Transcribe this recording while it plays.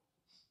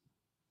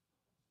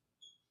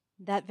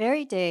That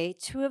very day,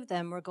 2 of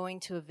them were going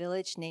to a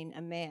village named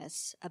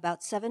Emmaus,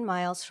 about 7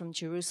 miles from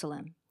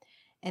Jerusalem,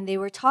 and they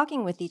were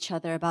talking with each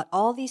other about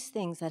all these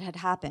things that had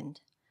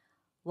happened.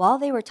 While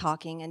they were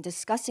talking and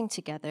discussing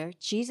together,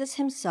 Jesus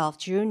himself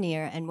drew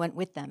near and went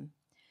with them.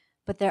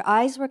 But their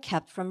eyes were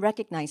kept from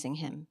recognizing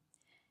him.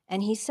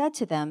 And he said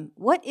to them,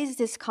 "What is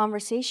this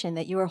conversation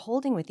that you are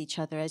holding with each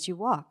other as you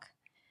walk?"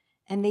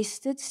 And they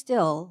stood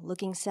still,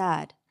 looking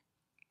sad.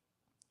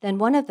 Then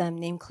one of them,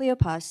 named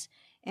Cleopas,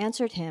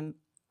 answered him,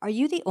 "Are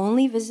you the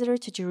only visitor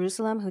to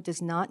Jerusalem who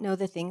does not know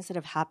the things that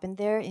have happened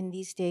there in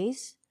these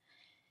days?"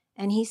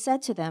 And he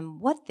said to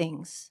them, "What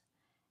things?"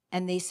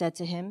 And they said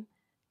to him,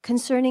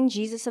 "Concerning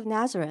Jesus of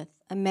Nazareth,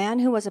 a man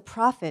who was a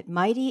prophet,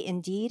 mighty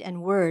in deed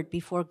and word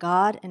before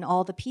God and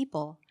all the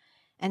people,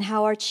 and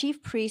how our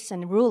chief priests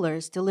and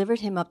rulers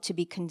delivered him up to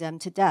be condemned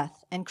to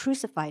death and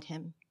crucified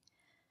him.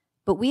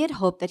 But we had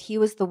hoped that he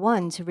was the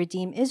one to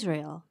redeem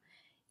Israel.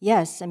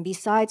 Yes, and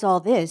besides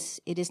all this,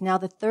 it is now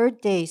the 3rd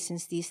day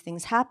since these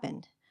things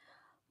happened.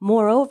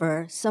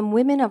 Moreover, some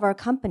women of our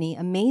company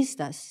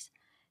amazed us.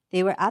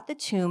 They were at the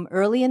tomb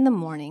early in the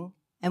morning,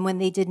 and when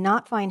they did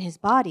not find his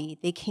body,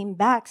 they came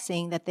back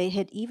saying that they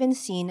had even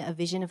seen a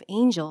vision of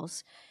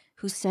angels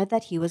who said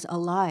that he was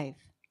alive.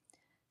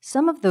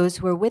 Some of those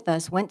who were with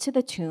us went to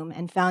the tomb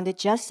and found it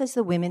just as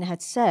the women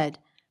had said,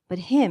 but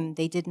him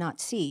they did not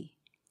see."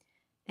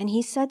 And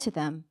he said to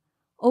them,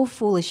 "O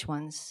foolish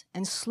ones,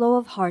 and slow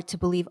of heart to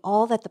believe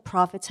all that the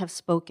prophets have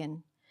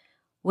spoken.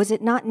 Was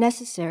it not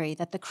necessary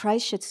that the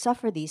Christ should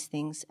suffer these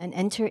things and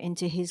enter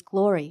into his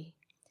glory?"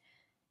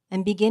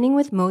 And beginning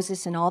with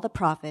Moses and all the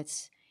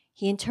prophets,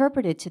 he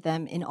interpreted to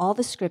them in all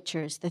the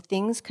scriptures the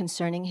things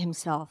concerning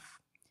himself.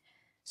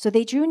 So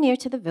they drew near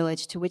to the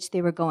village to which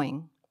they were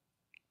going.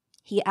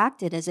 He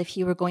acted as if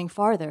he were going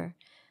farther,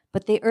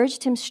 but they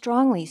urged him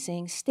strongly,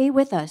 saying, "Stay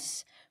with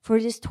us, for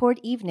it is toward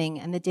evening,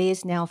 and the day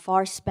is now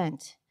far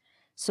spent."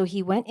 So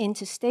he went in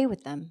to stay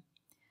with them.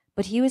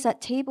 But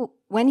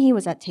when he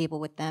was at table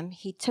with them,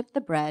 he took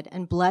the bread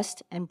and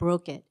blessed and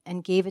broke it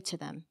and gave it to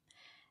them.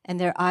 And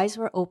their eyes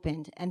were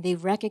opened, and they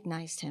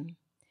recognized him,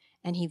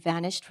 and he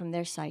vanished from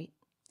their sight.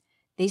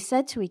 They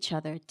said to each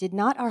other, "Did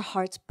not our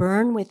hearts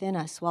burn within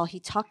us while he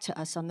talked to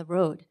us on the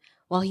road,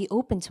 while he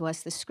opened to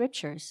us the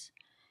scriptures?"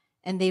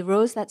 And they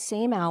rose that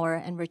same hour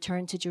and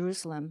returned to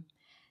Jerusalem.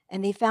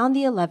 And they found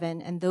the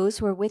 11 and those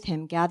who were with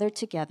him gathered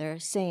together,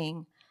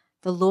 saying,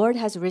 "The Lord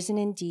has risen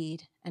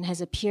indeed and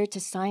has appeared to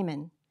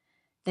Simon."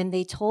 Then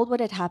they told what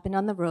had happened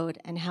on the road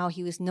and how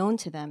he was known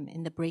to them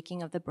in the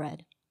breaking of the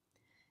bread.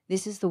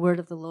 This is the word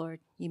of the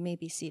Lord. You may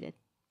be seated.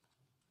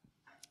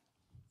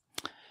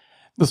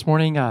 This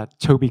morning,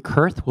 Toby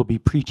Kurth will be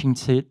preaching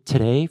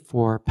today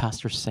for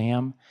Pastor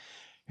Sam,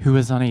 who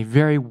is on a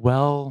very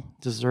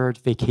well-deserved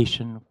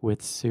vacation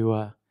with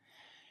Sua.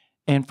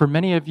 And for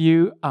many of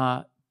you,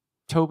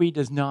 Toby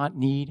does not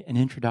need an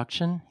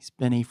introduction. He's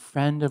been a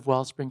friend of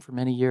Wellspring for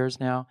many years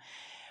now.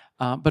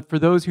 But for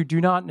those who do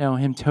not know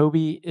him,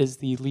 Toby is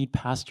the lead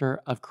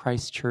pastor of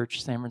Christ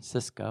Church San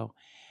Francisco.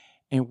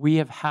 And we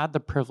have had the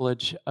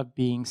privilege of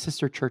being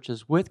sister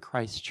churches with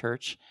Christ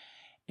Church.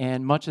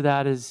 And much of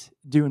that is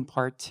due in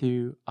part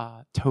to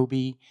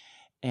Toby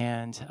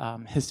and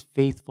his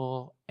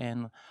faithful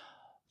and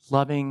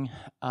loving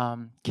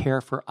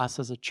care for us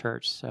as a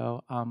church.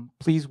 So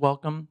please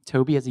welcome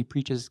Toby as he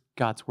preaches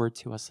God's word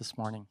to us this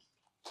morning.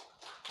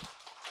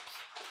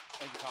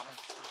 Thank you, Connor.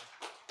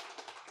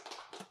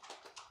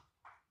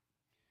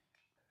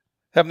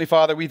 Heavenly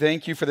Father, we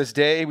thank you for this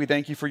day. We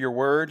thank you for your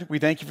word. We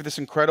thank you for this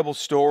incredible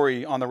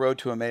story on the road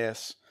to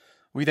Emmaus.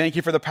 We thank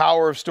you for the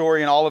power of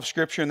story in all of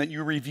Scripture and that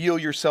you reveal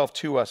yourself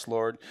to us,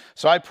 Lord.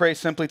 So I pray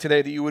simply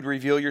today that you would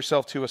reveal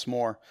yourself to us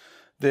more.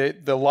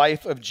 That the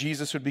life of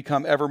Jesus would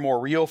become ever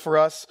more real for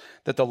us,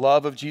 that the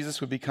love of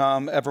Jesus would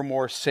become ever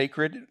more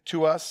sacred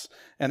to us,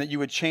 and that you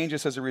would change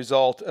us as a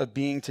result of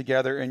being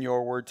together in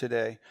your word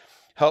today.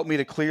 Help me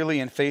to clearly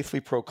and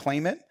faithfully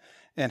proclaim it,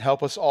 and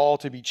help us all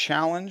to be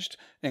challenged,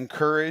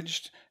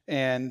 encouraged,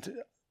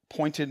 and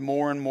pointed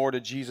more and more to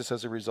Jesus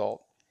as a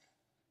result.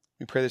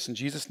 We pray this in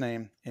Jesus'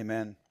 name,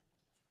 amen.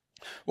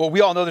 Well, we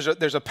all know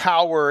there's a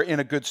power in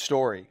a good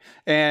story.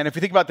 And if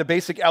you think about the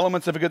basic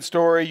elements of a good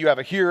story, you have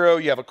a hero,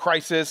 you have a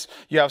crisis,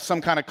 you have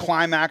some kind of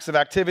climax of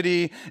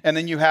activity, and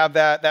then you have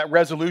that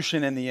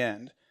resolution in the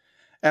end.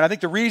 And I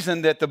think the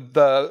reason that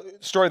the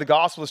story of the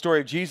gospel, the story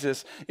of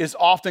Jesus, is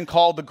often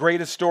called the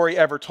greatest story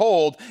ever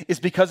told is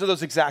because of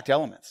those exact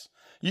elements.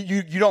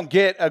 You don't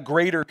get a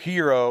greater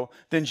hero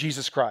than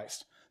Jesus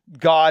Christ.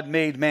 God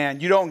made man.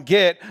 You don't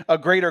get a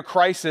greater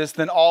crisis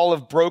than all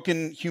of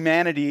broken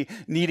humanity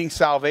needing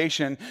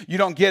salvation. You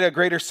don't get a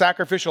greater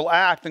sacrificial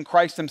act than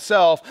Christ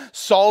himself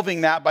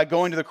solving that by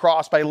going to the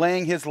cross, by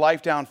laying his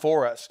life down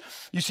for us.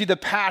 You see the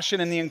passion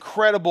and the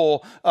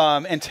incredible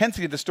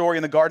intensity of the story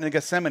in the Garden of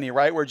Gethsemane,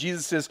 right? Where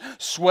Jesus is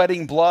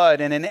sweating blood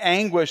and in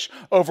anguish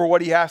over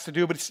what he has to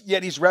do, but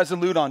yet he's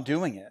resolute on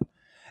doing it.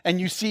 And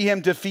you see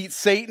him defeat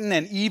Satan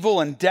and evil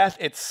and death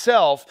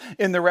itself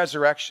in the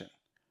resurrection.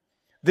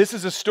 This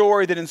is a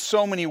story that in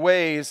so many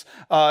ways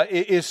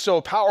is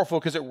so powerful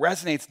because it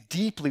resonates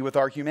deeply with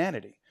our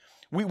humanity.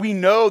 We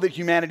know that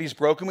humanity is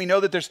broken. We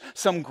know that there's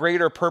some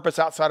greater purpose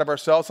outside of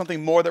ourselves,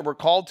 something more that we're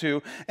called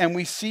to, and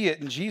we see it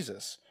in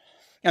Jesus.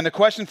 And the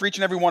question for each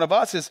and every one of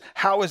us is,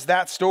 how is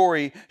that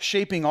story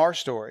shaping our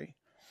story?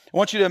 I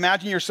want you to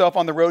imagine yourself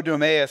on the road to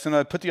Emmaus. And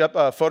I'll put up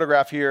a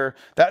photograph here.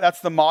 That's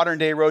the modern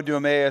day road to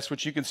Emmaus,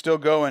 which you can still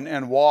go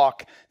and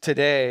walk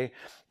today.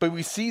 But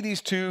we see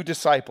these two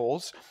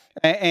disciples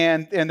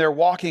and they're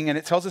walking, and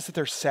it tells us that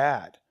they're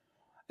sad.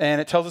 And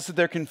it tells us that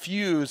they're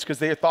confused because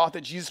they thought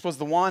that Jesus was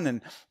the one,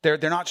 and they're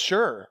not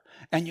sure.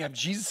 And you have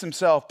Jesus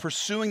himself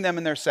pursuing them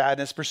in their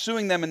sadness,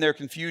 pursuing them in their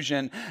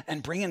confusion,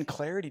 and bringing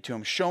clarity to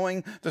them,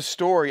 showing the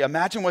story.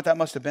 Imagine what that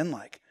must have been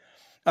like.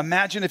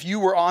 Imagine if you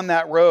were on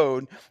that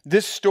road,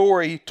 this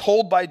story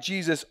told by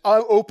Jesus,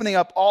 opening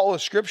up all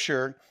of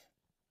Scripture,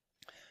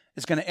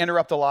 is going to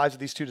interrupt the lives of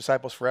these two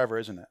disciples forever,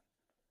 isn't it?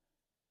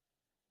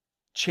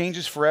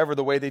 Changes forever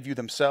the way they view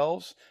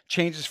themselves,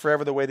 changes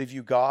forever the way they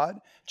view God,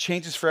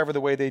 changes forever the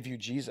way they view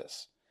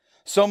Jesus.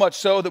 So much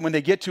so that when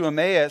they get to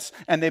Emmaus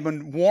and they've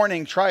been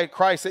warning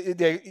Christ,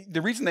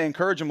 the reason they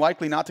encourage them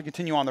likely not to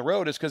continue on the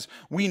road is because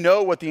we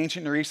know what the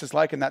ancient Near East is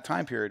like in that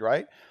time period,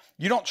 right?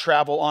 You don't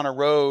travel on a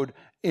road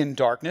in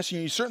darkness,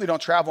 and you certainly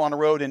don't travel on a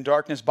road in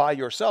darkness by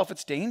yourself.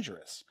 It's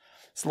dangerous.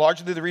 It's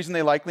largely the reason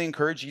they likely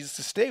encourage Jesus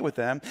to stay with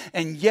them.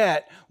 And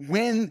yet,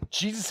 when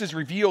Jesus is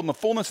revealed and the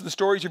fullness of the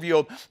story is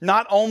revealed,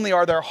 not only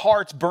are their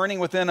hearts burning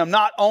within them,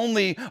 not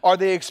only are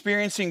they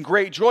experiencing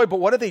great joy, but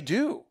what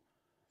do?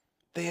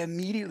 They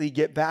immediately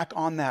get back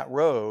on that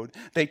road.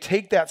 They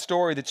take that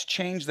story that's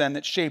changed them,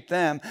 that shaped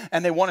them,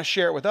 and they want to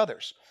share it with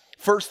others.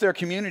 First, their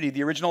community,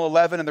 the original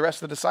 11 and the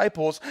rest of the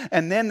disciples,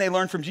 and then they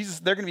learn from Jesus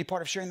they're going to be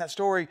part of sharing that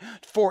story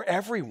for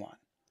everyone.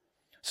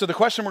 So the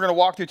question we're going to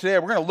walk through today,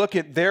 we're going to look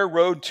at their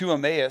road to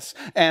Emmaus,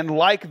 and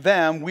like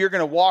them, we're going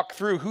to walk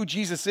through who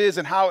Jesus is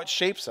and how it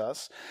shapes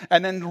us,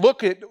 and then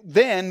look at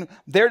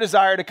their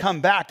desire to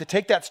come back, to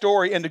take that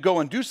story and to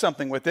go and do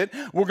something with it.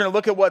 We're going to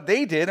look at what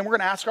they did, and we're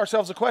going to ask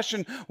ourselves a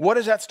question: what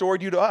does that story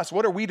do to us?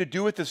 What are we to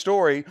do with the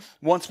story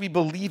once we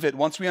believe it,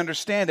 once we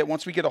understand it,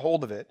 once we get a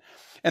hold of it?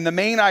 And the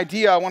main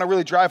idea I want to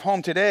really drive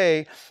home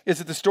today is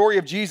that the story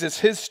of Jesus,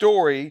 his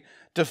story,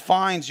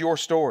 defines your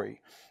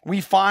story. We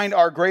find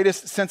our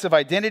greatest sense of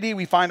identity.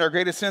 We find our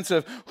greatest sense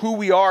of who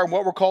we are and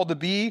what we're called to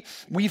be.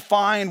 We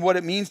find what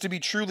it means to be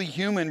truly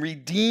human,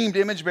 redeemed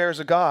image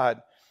bearers of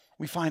God.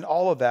 We find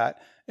all of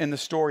that in the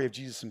story of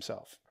Jesus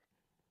himself.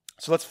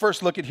 So let's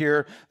first look at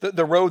here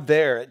the road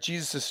there at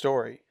Jesus'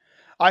 story.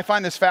 I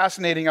find this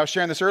fascinating. I was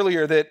sharing this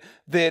earlier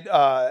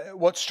that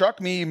what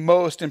struck me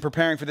most in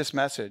preparing for this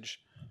message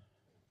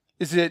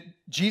is that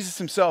Jesus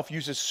himself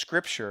uses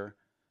Scripture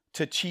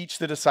to teach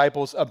the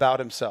disciples about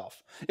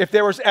himself. If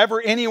there was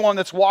ever anyone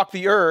that's walked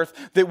the earth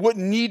that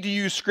wouldn't need to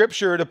use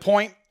Scripture to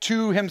point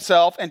to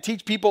himself and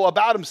teach people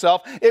about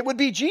himself, it would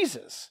be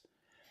Jesus.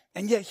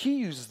 And yet he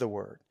uses the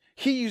Word.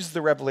 He uses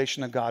the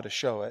revelation of God to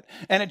show it.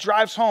 And it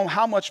drives home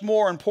how much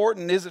more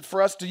important is it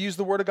for us to use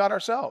the Word of God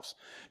ourselves.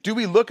 Do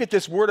we look at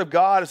this Word of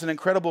God as an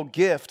incredible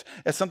gift,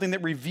 as something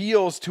that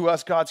reveals to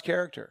us God's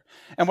character?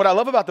 And what I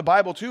love about the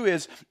Bible too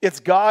is it's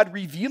God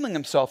revealing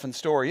himself in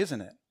story, isn't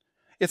it?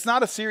 It's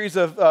not a series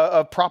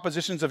of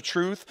propositions of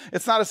truth.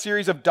 It's not a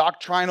series of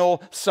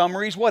doctrinal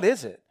summaries. What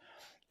is it?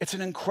 It's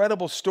an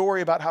incredible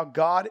story about how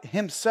God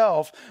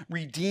himself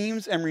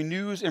redeems and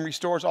renews and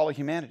restores all of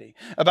humanity.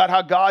 About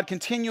how God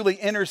continually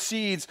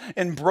intercedes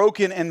in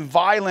broken and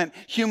violent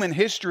human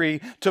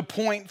history to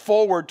point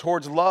forward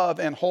towards love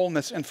and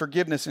wholeness and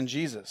forgiveness in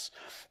Jesus.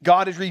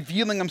 God is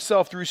revealing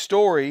himself through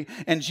story,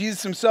 and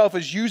Jesus himself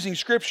is using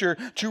Scripture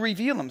to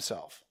reveal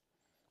himself.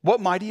 What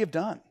might he have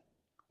done?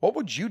 What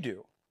would you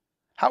do?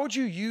 How would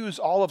you use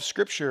all of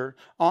Scripture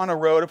on a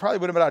road? It probably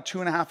would have been about a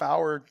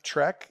 2.5-hour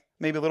trek,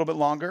 maybe a little bit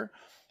longer.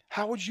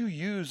 How would you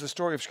use the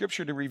story of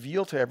Scripture to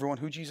reveal to everyone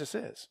who Jesus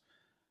is?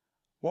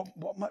 What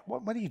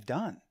might he have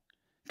done?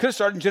 Could have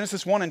started in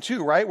Genesis 1 and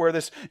 2, right? Where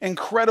this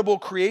incredible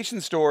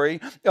creation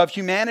story of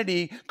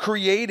humanity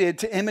created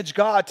to image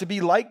God, to be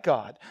like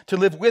God, to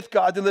live with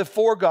God, to live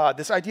for God.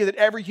 This idea that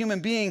every human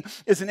being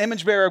is an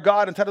image bearer of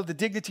God, entitled to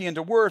dignity and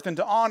to worth and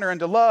to honor and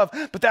to love.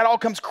 But that all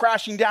comes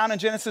crashing down in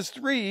Genesis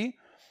 3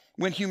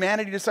 when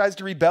humanity decides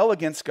to rebel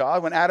against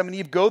God, when Adam and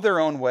Eve go their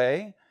own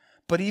way.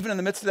 But even in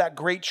the midst of that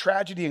great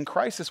tragedy and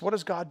crisis, what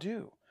does God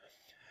do?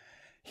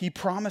 He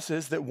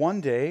promises that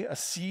one day a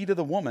seed of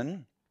the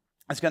woman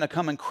is going to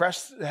come and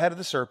crush the head of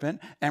the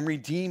serpent and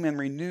redeem and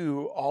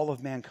renew all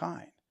of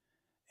mankind.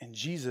 And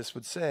Jesus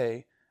would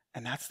say,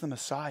 and that's the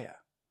Messiah.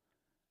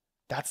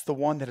 That's the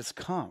one that has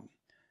come,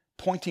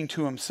 pointing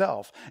to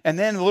himself. And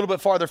then a little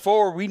bit farther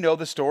forward, we know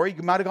the story.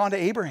 You might have gone to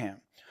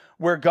Abraham,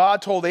 where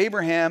God told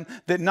Abraham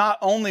that not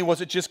only was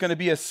it just going to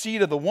be a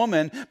seed of the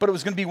woman, but it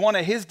was going to be one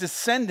of his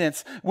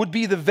descendants, would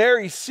be the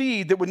very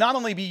seed that would not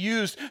only be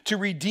used to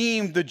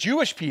redeem the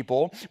Jewish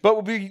people, but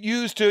would be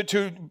used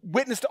to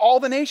witness to all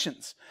the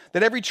nations.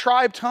 That every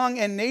tribe, tongue,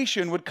 and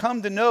nation would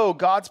come to know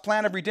God's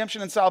plan of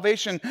redemption and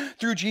salvation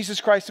through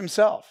Jesus Christ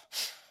himself.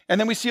 And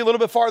then we see a little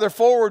bit farther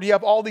forward, you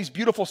have all these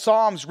beautiful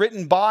Psalms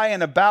written by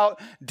and about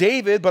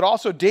David, but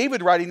also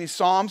David writing these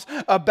Psalms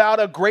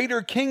about a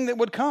greater king that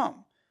would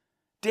come.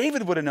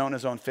 David would have known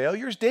his own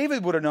failures.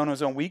 David would have known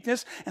his own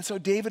weakness. And so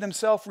David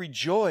himself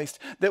rejoiced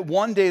that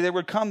one day there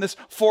would come this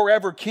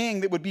forever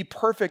king that would be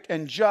perfect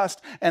and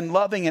just and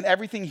loving and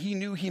everything he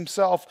knew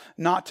himself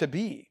not to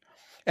be.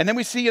 And then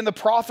we see in the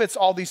prophets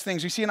all these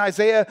things. We see in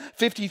Isaiah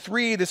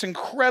 53, this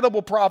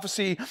incredible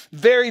prophecy,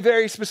 very,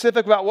 very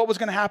specific about what was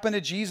going to happen to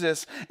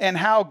Jesus and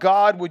how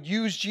God would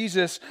use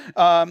Jesus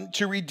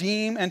to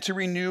redeem and to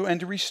renew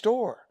and to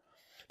restore.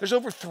 There's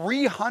over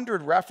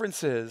 300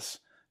 references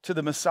to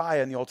the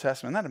Messiah in the Old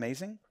Testament. Isn't that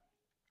amazing?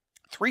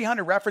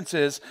 300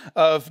 references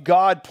of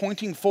God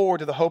pointing forward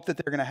to the hope that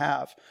they're going to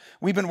have.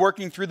 We've been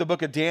working through the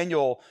book of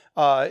Daniel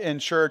in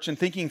church and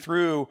thinking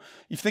through,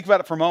 you think about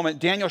it for a moment,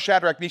 Daniel,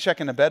 Shadrach,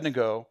 Meshach, and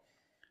Abednego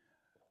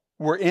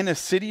were in a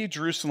city of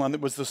Jerusalem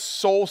that was the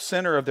sole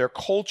center of their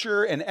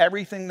culture and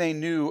everything they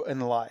knew in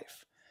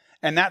life.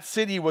 And that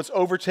city was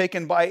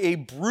overtaken by a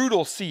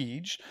brutal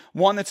siege,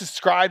 one that's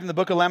described in the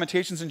book of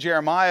Lamentations and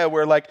Jeremiah,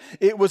 where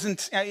it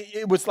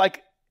was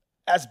like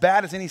as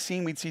bad as any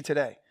scene we'd see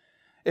today.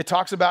 It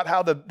talks about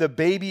how the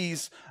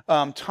babies'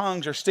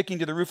 tongues are sticking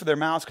to the roof of their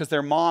mouths because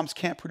their moms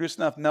can't produce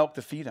enough milk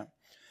to feed them.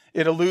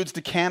 It alludes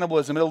to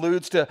cannibalism. It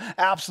alludes to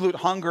absolute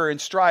hunger and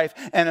strife.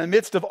 And in the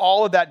midst of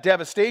all of that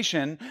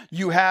devastation,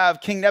 you have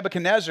King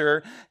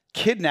Nebuchadnezzar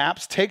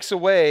kidnaps, takes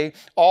away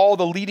all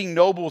the leading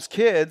nobles'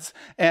 kids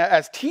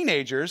as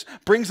teenagers,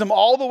 brings them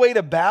all the way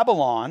to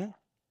Babylon,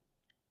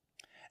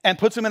 and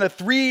puts them in a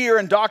 3-year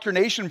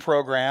indoctrination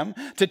program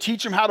to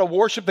teach them how to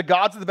worship the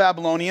gods of the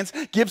Babylonians,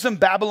 gives them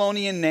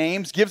Babylonian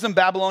names, gives them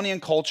Babylonian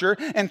culture,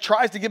 and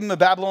tries to give them a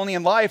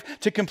Babylonian life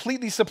to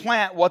completely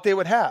supplant what they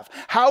would have.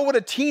 How would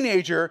a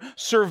teenager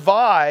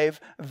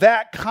survive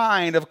that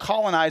kind of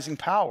colonizing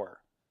power?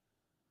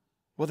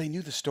 Well, they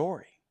knew the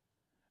story.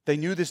 They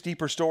knew this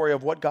deeper story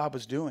of what God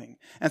was doing.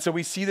 And so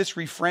we see this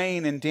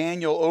refrain in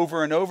Daniel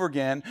over and over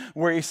again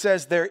where he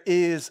says, there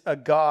is a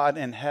God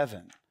in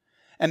heaven.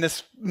 And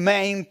this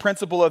main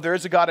principle of there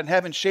is a God in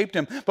heaven shaped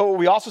him. But what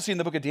we also see in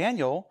the book of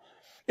Daniel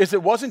is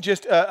it wasn't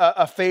just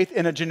a faith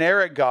in a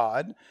generic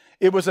God.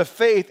 It was a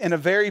faith in a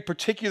very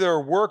particular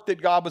work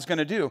that God was going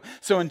to do.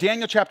 So in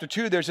Daniel chapter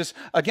 2, there's this,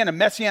 again, a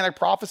messianic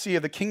prophecy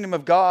of the kingdom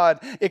of God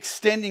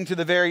extending to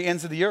the very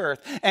ends of the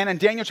earth. And in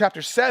Daniel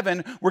chapter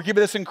 7, we're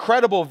given this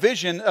incredible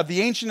vision of the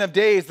Ancient of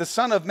Days, the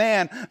Son of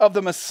Man, of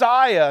the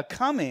Messiah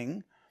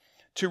coming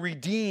to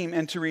redeem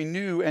and to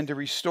renew and to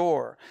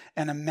restore.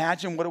 And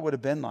imagine what it would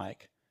have been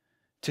like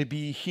to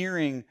be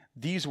hearing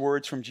these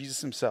words from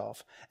Jesus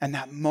himself, and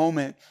that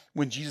moment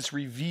when Jesus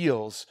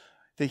reveals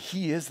that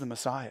he is the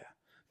Messiah,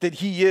 that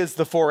he is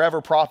the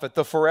forever prophet,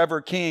 the forever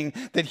king,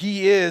 that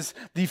he is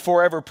the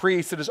forever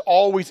priest that is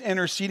always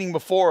interceding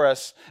before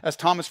us, as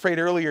Thomas prayed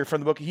earlier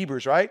from the book of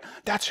Hebrews, right?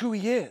 That's who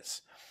he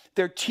is.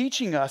 They're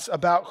teaching us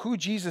about who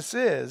Jesus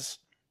is.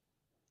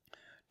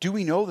 Do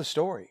we know the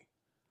story?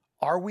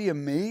 Are we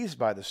amazed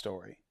by the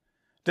story?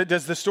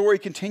 Does the story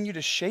continue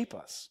to shape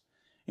us?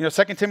 2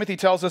 Timothy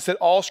tells us that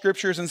all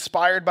scripture is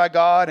inspired by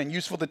God and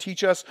useful to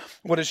teach us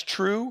what is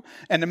true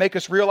and to make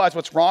us realize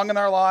what's wrong in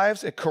our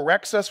lives. It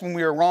corrects us when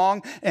we are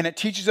wrong, and it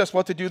teaches us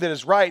what to do that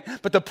is right.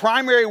 But the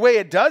primary way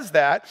it does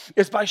that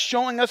is by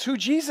showing us who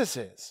Jesus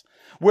is,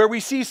 where we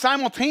see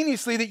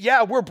simultaneously that,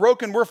 yeah, we're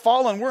broken, we're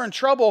fallen, we're in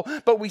trouble,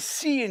 but we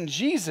see in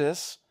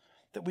Jesus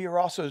that we are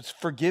also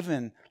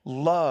forgiven,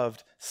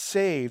 loved,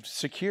 saved,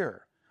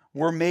 secure.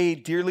 We're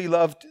made dearly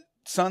loved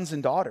sons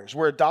and daughters.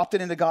 We're adopted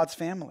into God's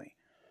family.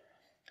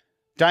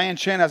 Diane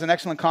Chen has an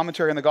excellent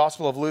commentary on the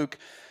Gospel of Luke,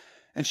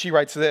 and she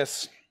writes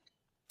this: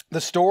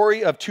 the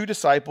story of two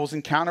disciples'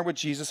 encounter with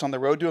Jesus on the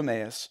road to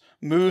Emmaus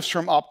moves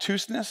from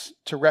obtuseness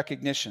to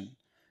recognition,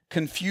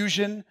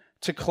 confusion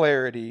to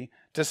clarity,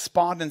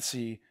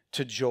 despondency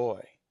to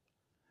joy.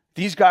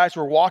 These guys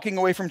were walking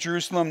away from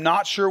Jerusalem,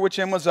 not sure which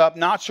end was up,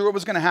 not sure what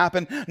was going to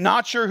happen,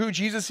 not sure who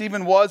Jesus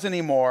even was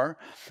anymore.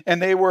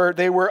 And they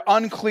were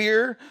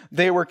unclear,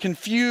 they were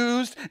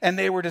confused, and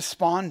they were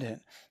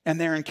despondent. And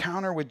their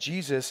encounter with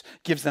Jesus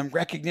gives them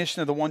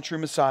recognition of the one true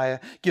Messiah,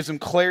 gives them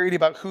clarity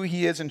about who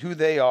he is and who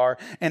they are,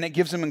 and it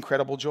gives them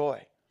incredible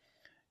joy.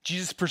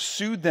 Jesus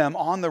pursued them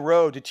on the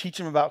road to teach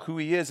them about who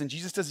he is, and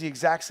Jesus does the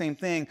exact same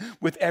thing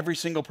with every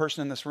single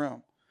person in this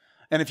room.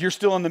 And if you're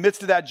still in the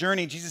midst of that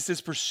journey, Jesus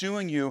is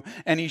pursuing you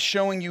and he's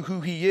showing you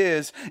who he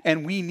is.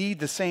 And we need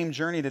the same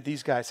journey that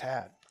these guys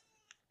had.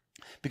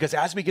 Because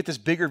as we get this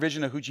bigger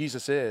vision of who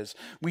Jesus is,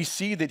 we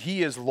see that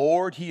he is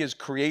Lord, he is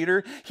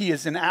creator, he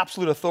is an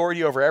absolute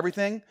authority over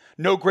everything.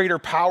 No greater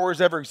power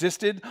has ever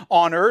existed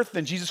on earth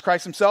than Jesus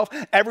Christ himself.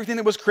 Everything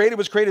that was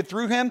created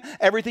through him.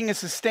 Everything is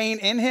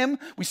sustained in him.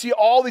 We see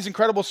all these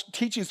incredible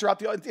teachings throughout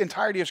the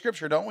entirety of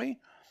Scripture, don't we?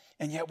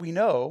 And yet we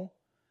know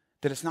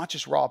that it's not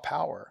just raw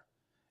power.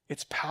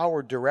 It's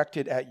power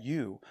directed at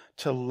you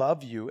to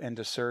love you and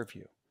to serve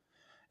you.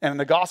 And in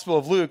the Gospel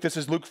of Luke, this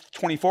is Luke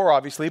 24,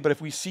 obviously, but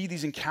if we see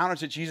these encounters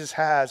that Jesus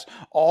has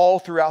all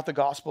throughout the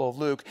Gospel of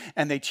Luke,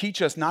 and they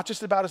teach us not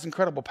just about his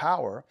incredible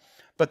power,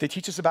 but they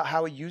teach us about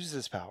how he uses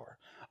his power.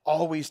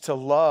 Always to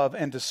love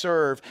and to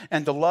serve,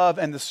 and to love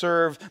and to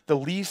serve the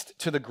least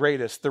to the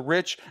greatest, the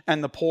rich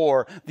and the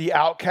poor, the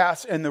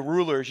outcasts and the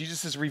rulers.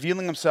 Jesus is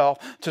revealing himself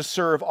to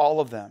serve all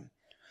of them.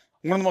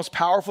 One of the most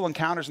powerful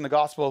encounters in the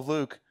Gospel of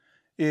Luke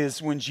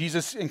is when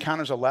Jesus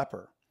encounters a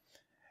leper.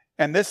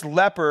 And this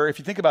leper, if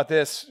you think about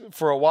this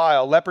for a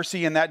while,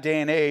 leprosy in that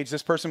day and age,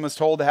 this person was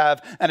told to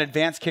have an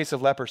advanced case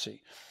of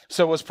leprosy.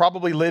 So was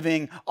probably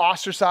living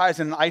ostracized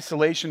and in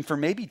isolation for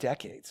maybe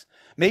decades,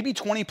 maybe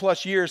 20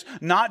 plus years,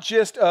 not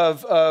just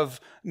of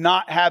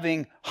not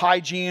having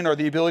hygiene or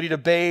the ability to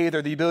bathe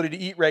or the ability to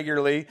eat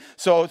regularly.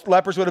 So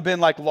lepers would have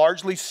been like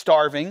largely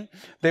starving.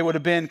 They would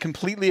have been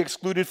completely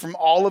excluded from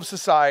all of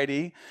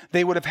society.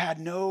 They would have had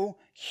no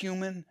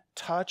human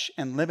touch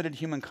and limited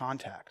human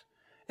contact.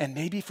 And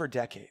maybe for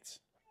decades.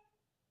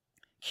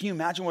 Can you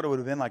imagine what it would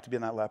have been like to be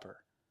in that leper?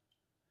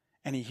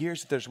 And he hears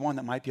that there's one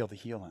that might be able to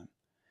heal him.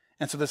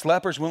 And so this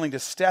leper is willing to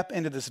step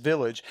into this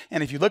village.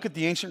 And if you look at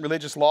the ancient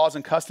religious laws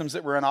and customs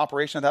that were in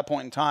operation at that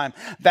point in time,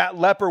 that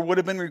leper would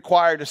have been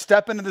required to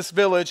step into this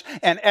village.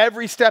 And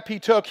every step he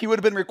took, he would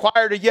have been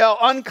required to yell,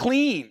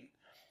 "Unclean."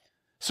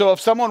 So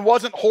if someone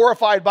wasn't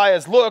horrified by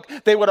his look,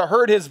 they would have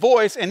heard his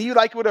voice, and he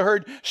would have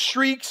heard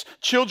shrieks,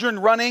 children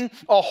running,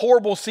 a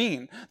horrible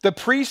scene. The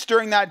priests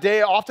during that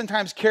day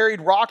oftentimes carried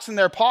rocks in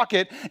their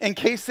pocket in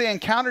case they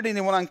encountered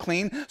anyone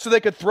unclean, so they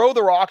could throw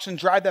the rocks and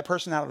drive that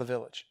person out of the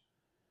village.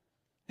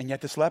 And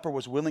yet this leper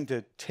was willing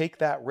to take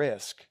that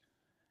risk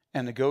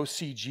and to go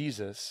see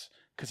Jesus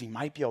because he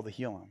might be able to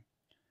heal him.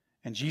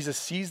 And Jesus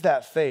sees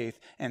that faith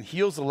and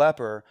heals the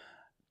leper.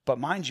 But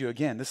mind you,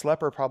 again, this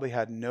leper probably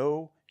had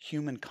no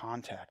human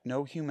contact,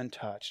 no human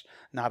touch,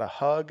 not a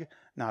hug,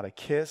 not a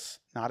kiss,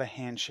 not a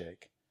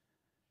handshake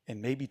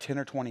in maybe 10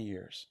 or 20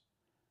 years.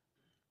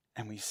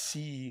 And we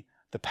see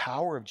the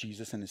power of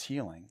Jesus in his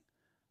healing,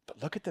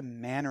 but look at the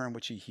manner in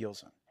which he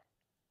heals him.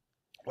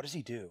 What does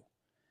he do?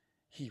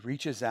 He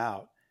reaches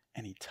out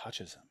and he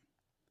touches him.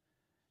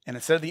 And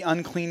instead of the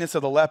uncleanness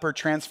of the leper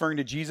transferring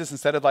to Jesus,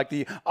 instead of like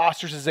the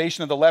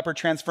ostracization of the leper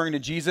transferring to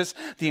Jesus,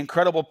 the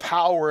incredible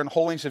power and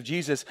holiness of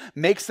Jesus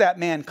makes that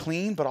man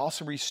clean, but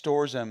also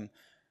restores him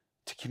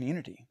to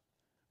community,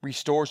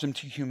 restores him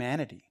to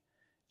humanity.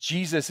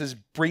 Jesus is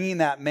bringing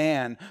that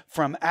man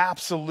from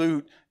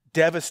absolute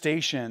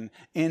devastation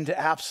into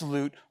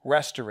absolute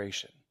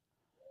restoration.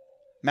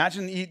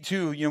 Imagine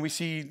too, we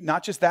see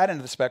not just that end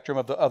of the spectrum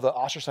of the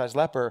ostracized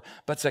leper,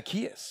 but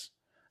Zacchaeus.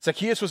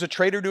 Zacchaeus was a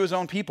traitor to his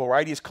own people,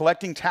 right? He's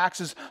collecting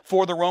taxes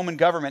for the Roman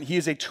government. He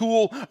is a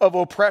tool of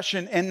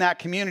oppression in that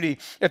community.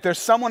 If there's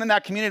someone in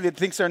that community that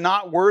thinks they're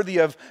not worthy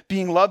of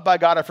being loved by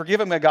God or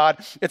forgiven by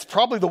God, it's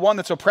probably the one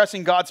that's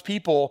oppressing God's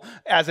people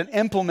as an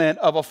implement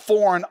of a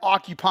foreign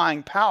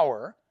occupying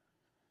power.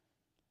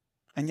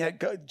 And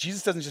yet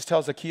Jesus doesn't just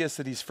tell Zacchaeus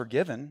that he's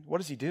forgiven. What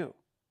does he do?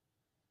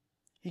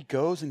 He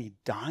goes and he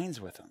dines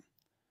with him.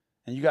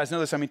 And you guys know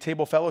this.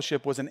 Table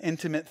fellowship was an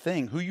intimate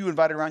thing. Who you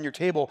invited around your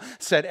table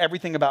said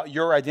everything about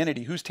your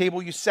identity. Whose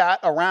table you sat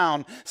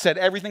around said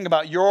everything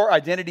about your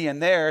identity and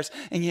theirs.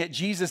 And yet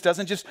Jesus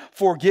doesn't just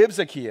forgive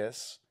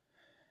Zacchaeus.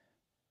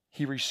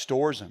 He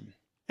restores him.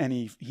 And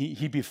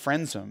he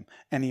befriends him.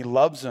 And he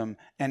loves him.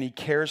 And he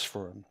cares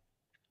for him.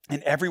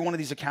 In every one of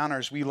these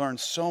encounters, we learn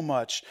so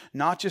much,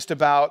 not just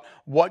about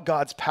what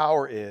God's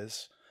power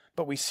is,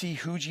 but we see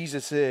who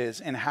Jesus is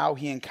and how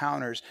he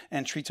encounters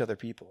and treats other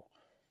people.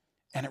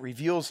 And it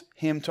reveals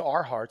him to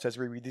our hearts as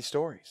we read these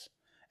stories,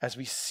 as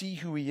we see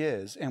who he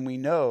is, and we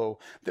know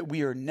that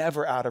we are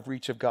never out of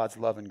reach of God's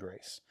love and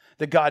grace,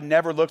 that God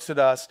never looks at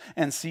us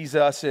and sees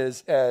us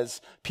as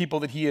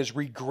people that he is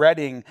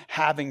regretting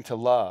having to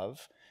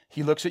love.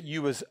 He looks at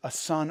you as a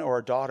son or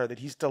a daughter that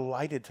he's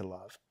delighted to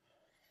love.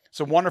 It's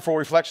a wonderful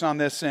reflection on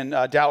this in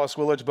Dallas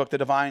Willard's book, The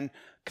Divine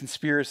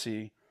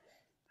Conspiracy.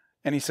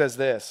 And he says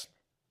this: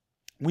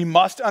 we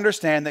must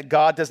understand that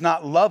God does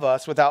not love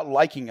us without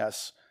liking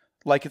us,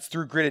 like it's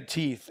through gritted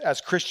teeth,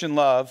 as Christian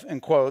love, in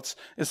quotes,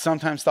 is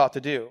sometimes thought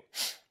to do.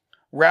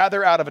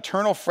 Rather, out of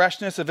eternal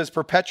freshness of his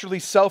perpetually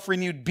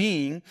self-renewed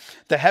being,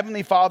 the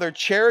Heavenly Father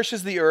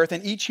cherishes the earth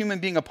and each human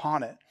being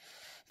upon it.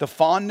 The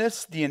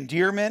fondness, the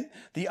endearment,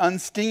 the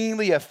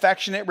unstingingly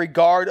affectionate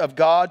regard of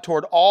God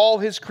toward all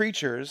his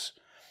creatures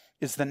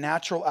is the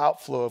natural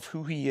outflow of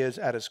who he is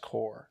at his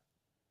core.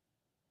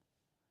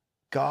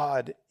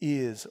 God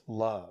is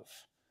love.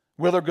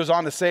 Willard goes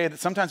on to say that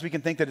sometimes we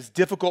can think that it's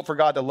difficult for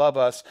God to love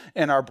us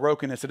in our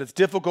brokenness, that it's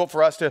difficult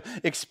for us to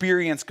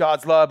experience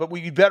God's love, but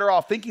we'd be better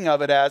off thinking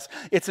of it as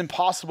it's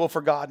impossible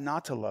for God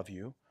not to love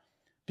you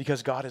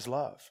because God is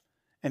love.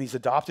 And he's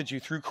adopted you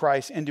through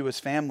Christ into his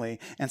family,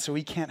 and so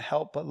he can't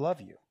help but love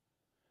you.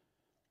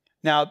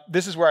 Now,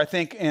 this is where I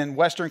think in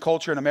Western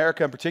culture, in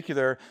America in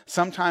particular,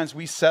 sometimes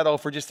we settle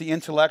for just the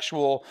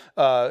intellectual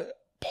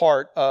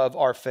part of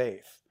our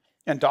faith.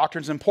 And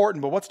doctrine's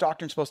important, but what's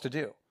doctrine supposed to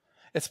do?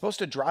 It's supposed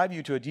to drive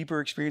you to a deeper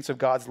experience of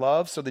God's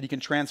love so that he can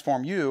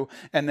transform you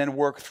and then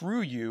work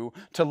through you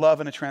to love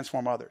and to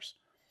transform others.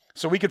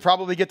 So we could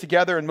probably get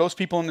together and most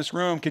people in this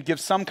room could give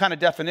some kind of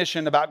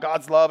definition about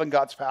God's love and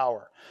God's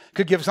power.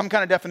 Could give some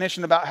kind of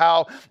definition about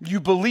how you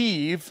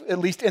believe, at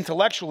least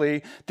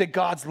intellectually, that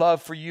God's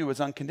love for you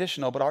is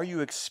unconditional. But are you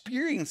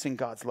experiencing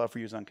God's love for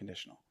you as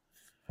unconditional?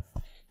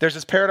 There's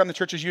this paradigm the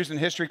church has used in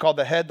history called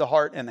the head, the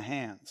heart, and the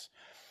hands.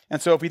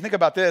 And so if we think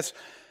about this,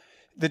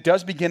 that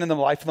does begin in the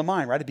life of the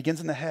mind, right? It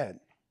begins in the head.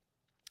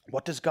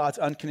 What does God's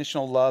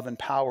unconditional love and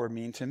power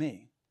mean to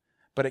me?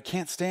 But it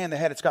can't stay in the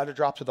head. It's got to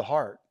drop to the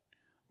heart,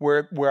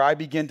 where I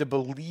begin to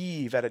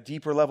believe at a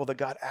deeper level that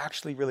God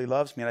actually really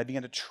loves me, and I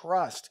begin to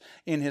trust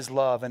in his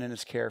love and in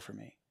his care for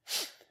me.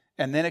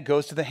 And then it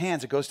goes to the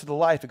hands. It goes to the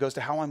life. It goes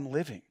to how I'm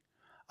living.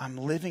 I'm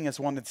living as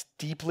one that's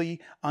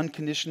deeply,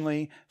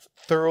 unconditionally,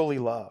 thoroughly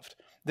loved.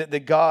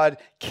 That God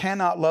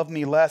cannot love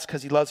me less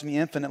because he loves me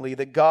infinitely.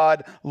 That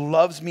God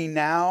loves me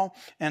now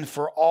and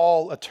for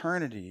all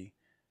eternity.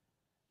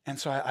 And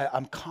so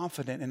I'm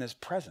confident in his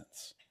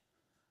presence.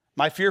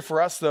 My fear for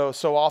us, though,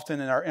 so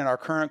often in our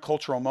current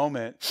cultural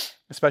moment,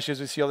 especially as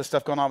we see all this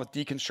stuff going on with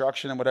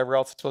deconstruction and whatever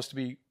else it's supposed to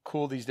be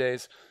cool these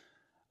days,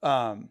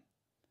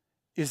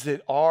 is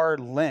that our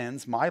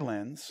lens, my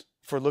lens,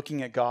 for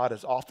looking at God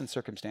is often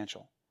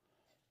circumstantial.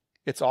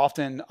 It's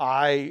often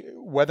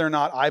whether or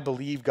not I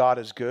believe God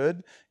is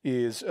good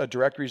is a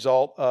direct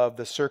result of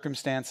the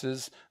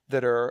circumstances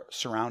that are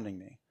surrounding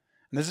me.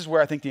 And this is where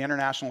I think the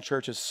international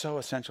church is so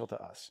essential to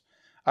us.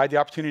 I had the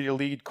opportunity to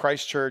lead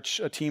Christ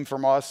Church, a team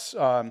from us,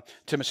 to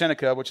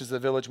Mashenica, which is the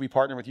village we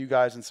partner with you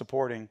guys in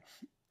supporting,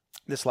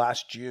 this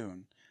last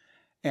June.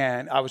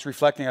 And I was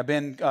reflecting, I've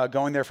been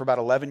going there for about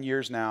 11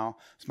 years now.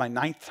 It's my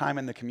 9th time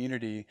in the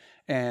community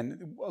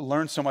and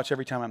learn so much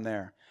every time I'm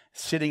there,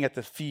 sitting at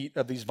the feet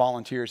of these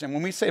volunteers. And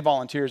when we say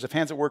volunteers, if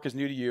Hands at Work is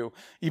new to you,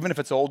 even if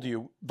it's old to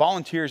you,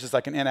 volunteers is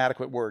like an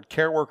inadequate word.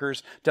 Care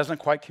workers doesn't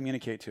quite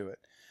communicate to it.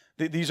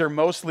 These are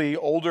mostly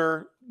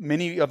older,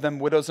 many of them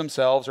widows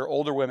themselves or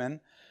older women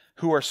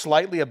who are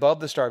slightly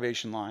above the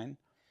starvation line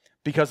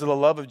because of the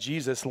love of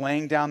Jesus,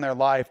 laying down their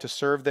life to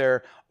serve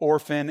their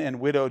orphan and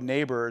widowed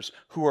neighbors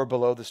who are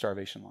below the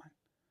starvation line.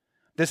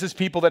 This is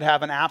people that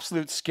have an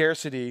absolute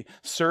scarcity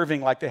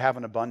serving like they have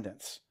an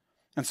abundance.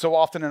 And so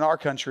often in our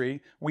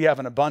country, we have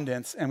an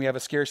abundance and we have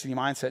a scarcity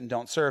mindset and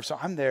don't serve. So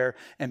I'm there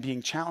and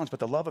being challenged, but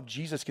the love of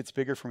Jesus gets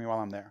bigger for me while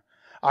I'm there.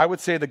 I would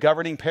say the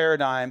governing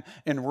paradigm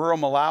in rural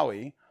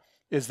Malawi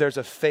is there's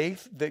a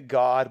faith that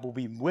God will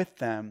be with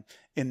them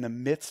in the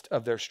midst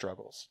of their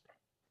struggles.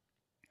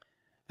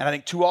 And I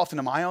think too often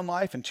in my own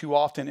life and too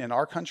often in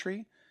our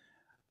country,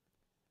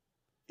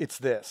 it's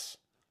this.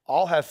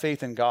 I'll have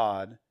faith in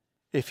God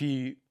if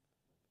he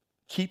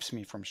keeps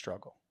me from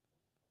struggle.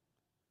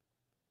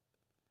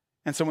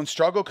 And so when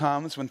struggle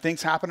comes, when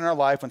things happen in our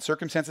life, when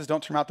circumstances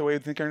don't turn out the way we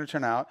think they're going to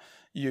turn out,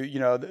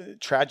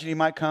 tragedy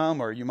might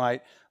come, or you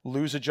might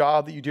lose a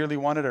job that you dearly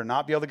wanted, or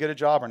not be able to get a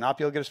job, or not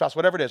be able to get a spouse,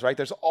 whatever it is, right?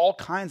 There's all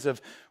kinds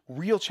of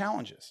real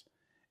challenges.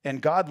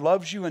 And God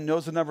loves you and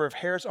knows the number of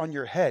hairs on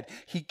your head.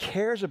 He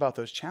cares about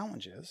those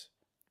challenges,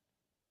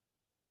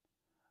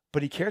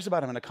 but he cares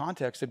about them in a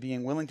context of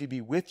being willing to be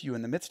with you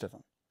in the midst of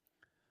them.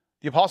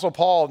 The Apostle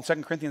Paul in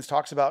 2 Corinthians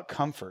talks about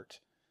comfort.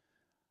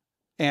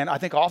 And I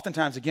think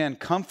oftentimes, again,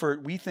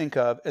 comfort we think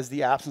of as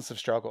the absence of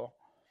struggle.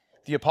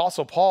 The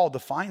Apostle Paul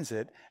defines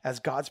it as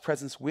God's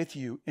presence with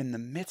you in the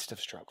midst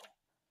of struggle.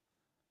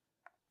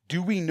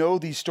 Do we know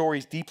these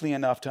stories deeply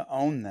enough to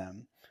own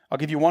them? I'll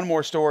give you one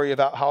more story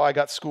about how I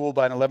got schooled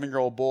by an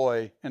 11-year-old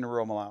boy in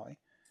rural Malawi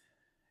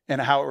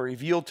and how it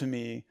revealed to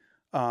me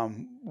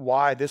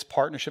why this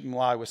partnership in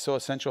Malawi was so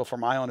essential for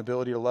my own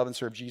ability to love and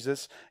serve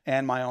Jesus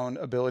and my own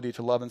ability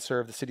to love and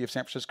serve the city of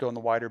San Francisco and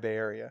the wider Bay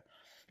Area.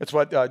 It's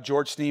what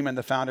George Sneeman,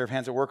 the founder of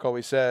Hands at Work,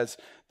 always says,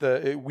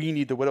 we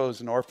need the widows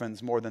and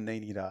orphans more than they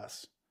need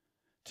us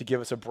to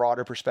give us a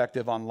broader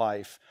perspective on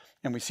life.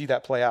 And we see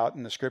that play out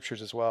in the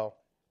scriptures as well.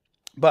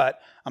 But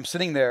I'm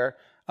sitting there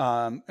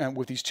and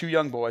with these two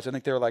young boys. I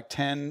think they were like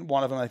 10,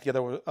 one of them, I think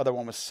the other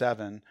one was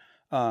 7.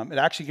 It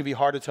actually can be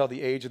hard to tell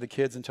the age of the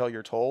kids until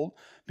you're told,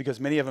 because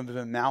many of them have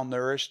been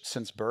malnourished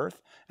since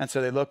birth. And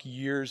so they look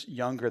years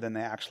younger than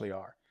they actually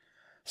are.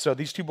 So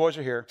these two boys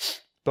are here.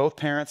 Both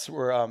parents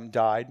were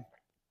died.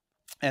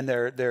 And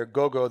their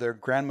go-go, their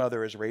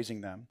grandmother is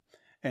raising them.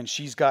 And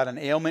she's got an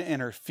ailment in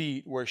her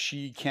feet where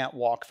she can't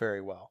walk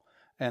very well.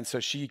 And so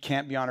she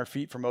can't be on her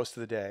feet for most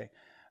of the day.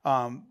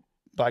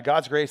 By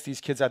God's grace, these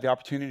kids have the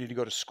opportunity to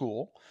go to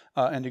school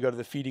and to go to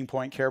the feeding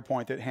point, care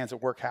point that Hands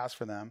at Work has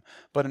for them.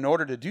 But in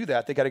order to do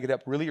that, they got to get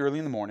up really early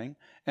in the morning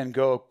and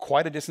go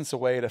quite a distance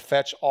away to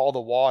fetch all the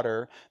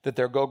water that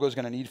their go-go is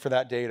going to need for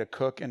that day to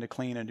cook and to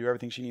clean and do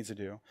everything she needs to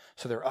do.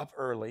 So they're up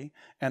early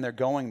and they're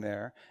going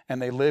there,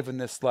 and they live in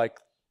this like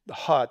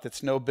hut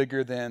that's no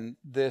bigger than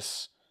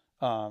this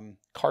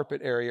carpet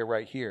area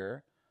right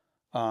here.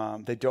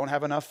 They don't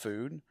have enough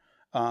food.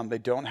 They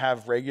don't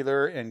have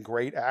regular and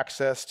great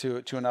access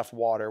to enough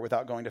water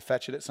without going to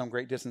fetch it at some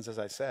great distance, as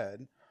I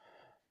said.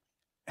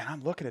 And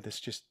I'm looking at this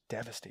just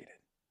devastated.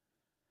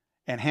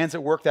 And Hands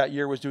at Work that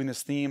year was doing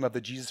this theme of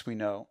the Jesus we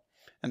know.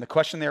 And the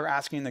question they were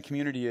asking in the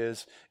community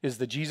is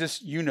the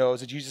Jesus you know,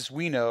 is the Jesus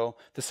we know,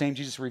 the same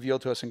Jesus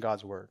revealed to us in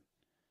God's word?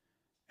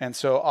 And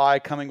so I,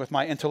 coming with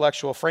my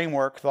intellectual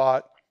framework,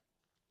 thought,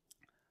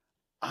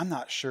 I'm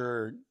not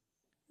sure,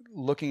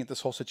 looking at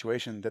this whole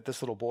situation, that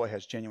this little boy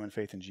has genuine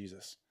faith in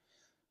Jesus.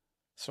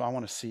 So I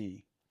want to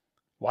see,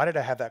 why did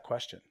I have that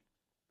question?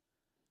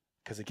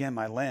 Because again,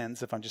 my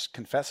lens, if I'm just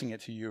confessing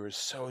it to you, is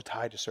so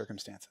tied to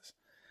circumstances.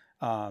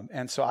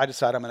 And so I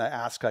decided I'm going to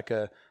ask like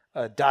a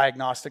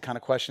diagnostic kind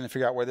of question to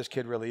figure out where this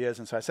kid really is.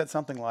 And so I said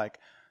something like,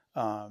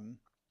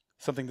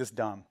 something this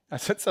dumb. I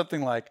said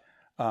something like,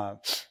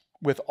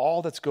 with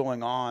all that's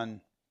going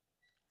on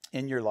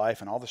in your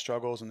life and all the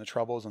struggles and the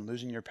troubles and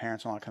losing your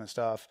parents and all that kind of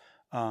stuff,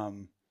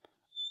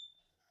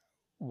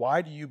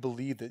 why do you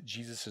believe that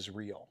Jesus is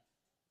real?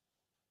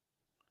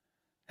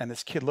 And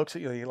this kid looks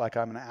at you like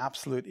I'm an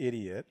absolute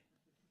idiot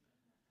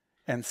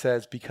and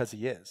says, because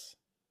he is.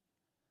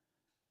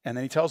 And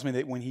then he tells me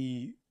that when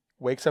he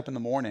wakes up in the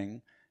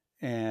morning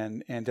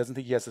and doesn't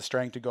think he has the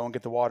strength to go and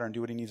get the water and do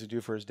what he needs to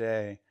do for his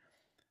day,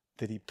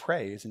 that he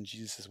prays and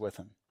Jesus is with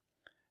him.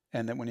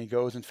 And that when he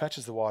goes and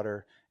fetches the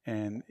water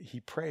and he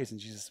prays and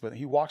Jesus is with him,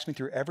 he walks me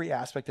through every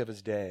aspect of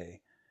his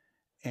day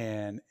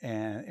and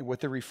with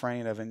the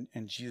refrain of, and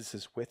Jesus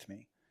is with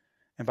me.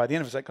 And by the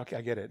end of it, it's like, okay,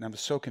 I get it. And I'm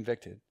so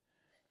convicted.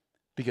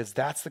 Because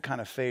that's the kind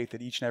of faith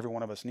that each and every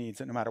one of us needs,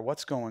 that no matter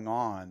what's going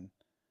on,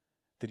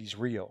 that he's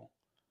real.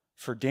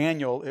 For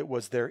Daniel, it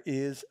was, there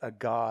is a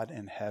God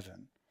in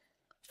heaven.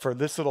 For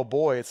this little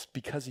boy, it's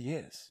because he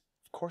is.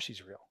 Of course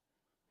he's real.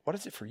 What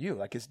is it for you?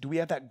 Like, do we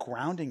have that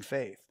grounding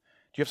faith?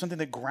 Do you have something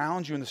that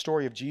grounds you in the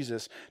story of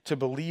Jesus to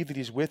believe that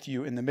he's with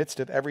you in the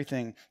midst of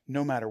everything,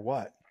 no matter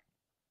what?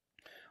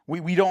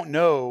 We don't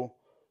know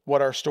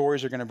what our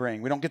stories are going to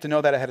bring. We don't get to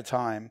know that ahead of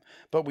time,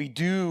 but we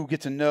do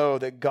get to know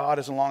that God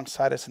is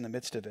alongside us in the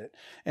midst of it,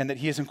 and that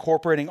he is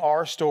incorporating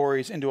our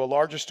stories into a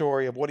larger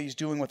story of what he's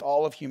doing with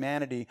all of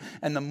humanity.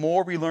 And the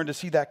more we learn to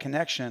see that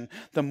connection,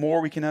 the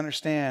more we can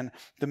understand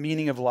the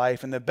meaning of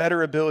life and the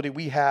better ability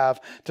we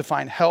have to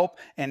find help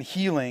and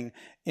healing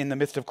in the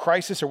midst of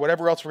crisis or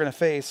whatever else we're going to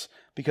face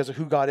because of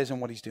who God is and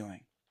what he's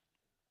doing.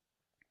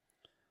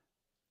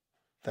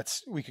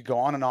 We could go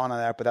on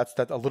that, but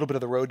that's a little bit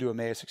of the road to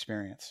Emmaus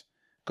experience.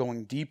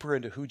 Going deeper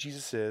into who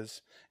Jesus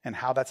is and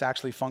how that's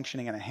actually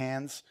functioning in a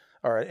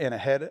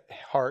head,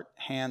 heart,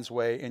 hands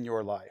way in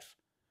your life.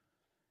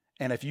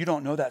 And if you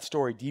don't know that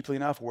story deeply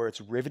enough, where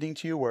it's riveting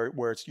to you,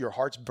 where it's your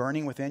heart's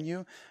burning within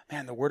you,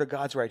 man, the word of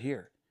God's right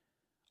here.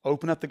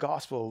 Open up the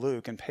Gospel of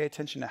Luke and pay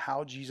attention to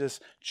how Jesus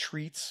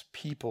treats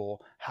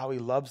people, how he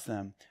loves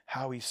them,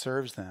 how he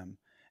serves them,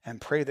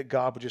 and pray that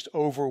God would just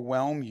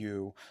overwhelm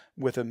you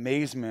with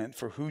amazement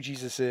for who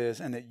Jesus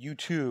is, and that you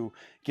too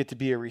get to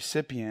be a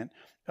recipient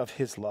of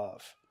his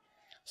love.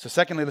 So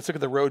secondly, let's look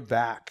at the road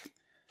back.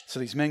 So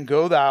these men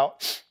go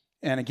out,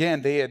 and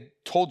again, they had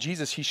told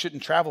Jesus he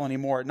shouldn't travel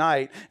anymore at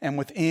night. And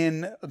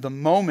within the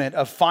moment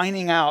of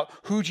finding out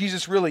who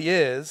Jesus really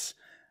is,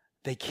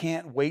 they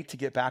can't wait to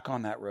get back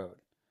on that road.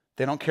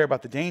 They don't care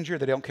about the danger.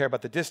 They don't care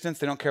about the distance.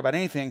 They don't care about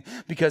anything,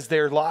 because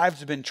their lives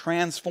have been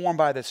transformed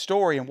by this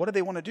story. And what do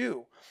they want to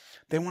do?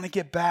 They want to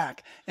get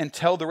back and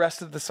tell the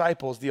rest of the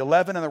disciples, the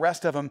 11 and the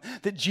rest of them,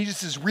 that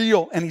Jesus is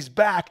real and he's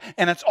back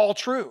and it's all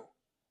true.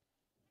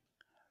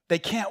 They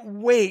can't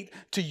wait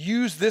to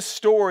use this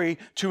story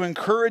to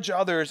encourage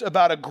others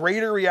about a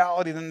greater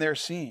reality than they're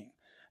seeing.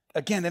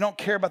 Again, they don't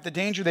care about the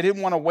danger. They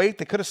didn't want to wait.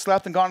 They could have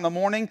slept and gone in the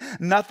morning.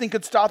 Nothing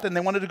could stop them.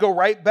 They wanted to go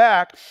right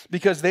back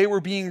because they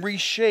were being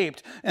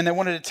reshaped and they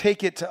wanted to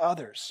take it to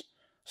others.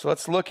 So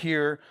let's look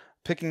here,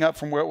 picking up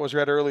from where it was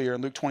read earlier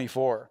in Luke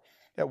 24,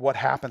 at what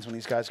happens when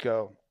these guys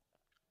go.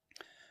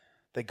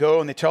 They go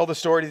and they tell the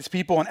story to these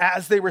people. And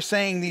as they were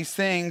saying these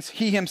things,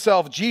 he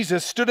himself,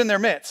 Jesus, stood in their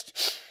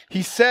midst.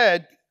 He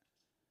said,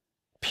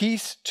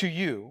 "Peace to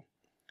you."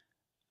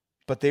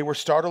 But they were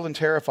startled and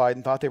terrified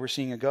and thought they were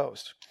seeing a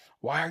ghost.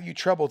 "Why are you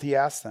troubled?" he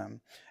asked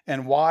them.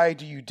 "And why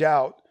do you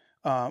doubt?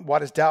 Why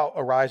does doubt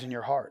arise in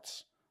your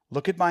hearts?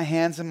 Look at my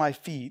hands and my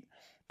feet,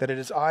 that it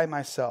is I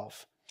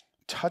myself.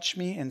 Touch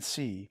me and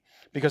see,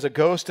 because a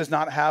ghost does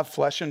not have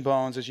flesh and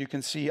bones, as you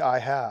can see I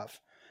have."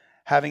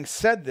 Having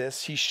said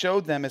this, he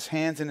showed them his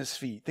hands and his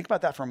feet. Think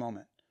about that for a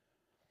moment.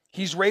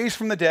 He's raised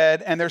from the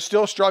dead, and they're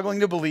still struggling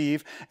to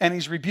believe, and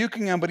he's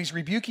rebuking them, but he's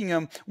rebuking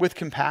them with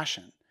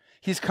compassion.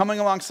 He's coming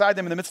alongside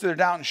them in the midst of their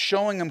doubt and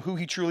showing them who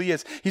he truly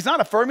is. He's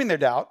not affirming their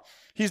doubt.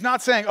 He's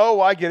not saying,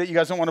 "Oh, I get it. You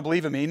guys don't want to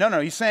believe in me."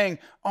 No. He's saying,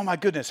 "Oh my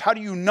goodness, how do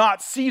you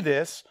not see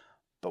this?"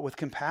 But with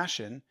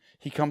compassion,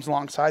 he comes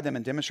alongside them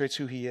and demonstrates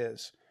who he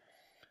is.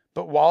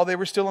 But while they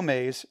were still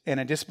amazed and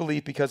in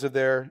disbelief because of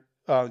their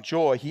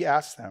joy, he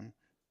asked them,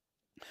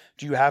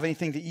 "Do you have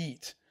anything to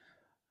eat?"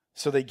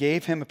 So they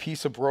gave him a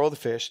piece of broiled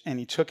fish, and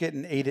he took it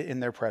and ate it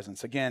in their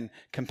presence. Again,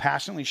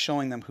 compassionately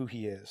showing them who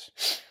he is.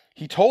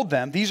 He told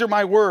them, "These are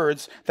my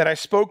words that I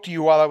spoke to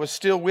you while I was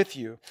still with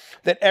you,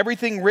 that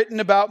everything written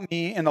about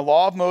me in the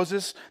law of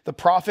Moses, the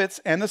prophets,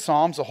 and the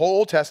Psalms, the whole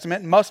Old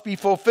Testament, must be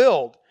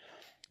fulfilled."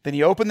 Then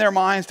he opened their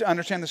minds to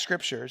understand the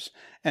scriptures,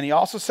 and he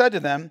also said to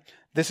them,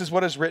 "This is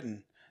what is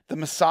written. The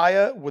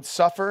Messiah would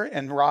suffer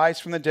and rise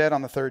from the dead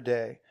on the third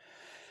day,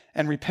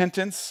 and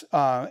repentance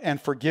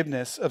and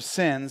forgiveness of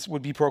sins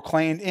would be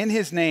proclaimed in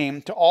his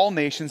name to all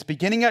nations,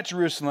 beginning at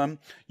Jerusalem.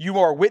 You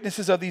are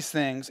witnesses of these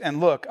things, and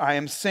look, I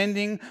am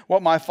sending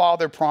what my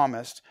Father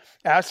promised.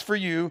 As for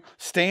you,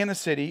 stay in the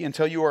city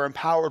until you are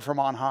empowered from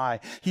on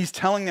high." He's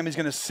telling them he's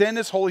going to send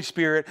his Holy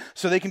Spirit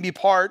so they can be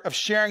part of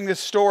sharing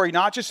this story,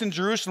 not just in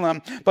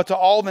Jerusalem, but to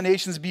all the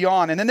nations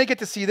beyond. And then they get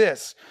to see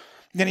this.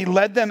 Then he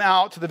led them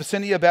out to the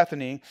vicinity of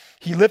Bethany.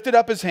 He lifted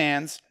up his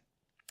hands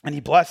and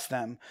he blessed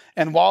them.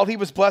 And while he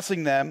was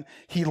blessing them,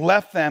 he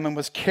left them and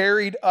was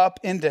carried up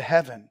into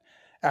heaven.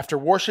 After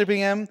worshiping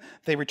him,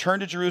 they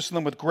returned to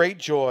Jerusalem with great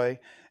joy,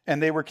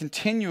 and they were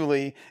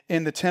continually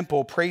in the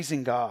temple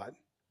praising God.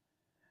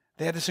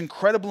 They had this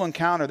incredible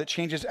encounter that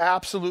changes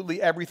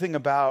absolutely everything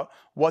about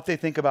what they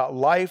think about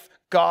life,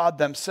 God,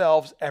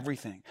 themselves,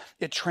 everything.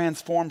 It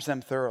transforms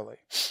them thoroughly.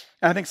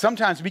 And I think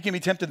sometimes we can be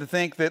tempted to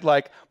think that,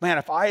 like, man,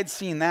 if I had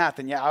seen that,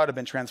 then yeah, I would have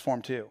been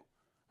transformed too.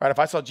 Right? If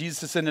I saw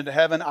Jesus ascend into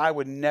heaven, I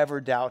would never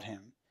doubt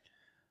him.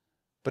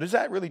 But is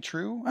that really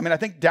true? I mean, I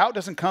think doubt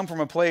doesn't come from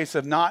a place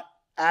of not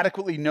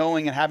adequately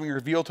knowing and having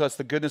revealed to us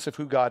the goodness of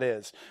who God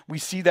is. We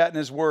see that in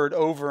his word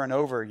over and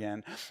over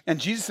again. And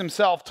Jesus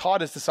himself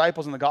taught his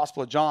disciples in the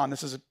Gospel of John,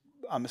 this is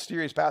a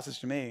mysterious passage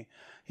to me.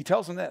 He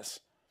tells them this: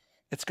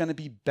 it's going to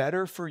be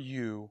better for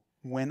you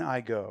when I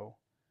go,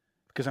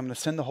 because I'm going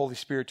to send the Holy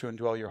Spirit to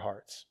indwell your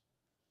hearts.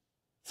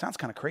 Sounds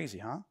kind of crazy,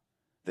 huh?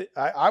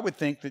 I would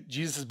think that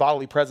Jesus'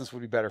 bodily presence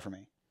would be better for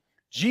me.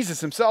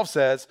 Jesus himself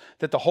says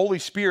that the Holy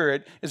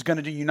Spirit is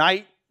going to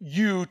unite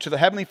you to the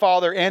Heavenly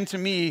Father and to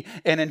me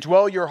and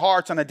indwell your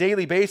hearts on a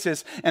daily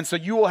basis. And so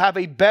you will have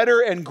a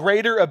better and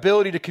greater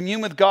ability to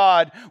commune with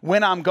God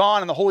when I'm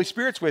gone and the Holy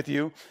Spirit's with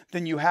you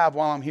than you have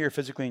while I'm here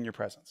physically in your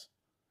presence.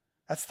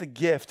 That's the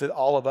gift that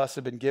all of us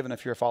have been given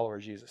if you're a follower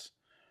of Jesus.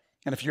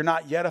 And if you're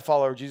not yet a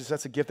follower of Jesus,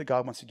 that's a gift that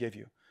God wants to give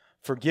you.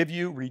 Forgive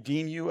you,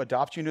 redeem you,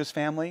 adopt you into his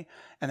family,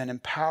 and then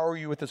empower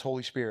you with his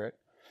Holy Spirit,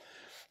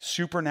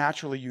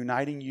 supernaturally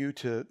uniting you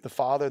to the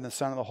Father and the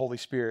Son and the Holy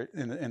Spirit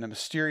in a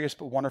mysterious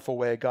but wonderful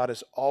way. God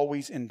is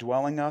always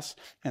indwelling us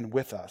and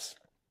with us.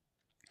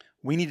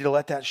 We need to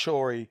let that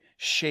story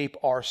shape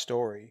our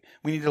story.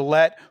 We need to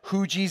let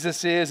who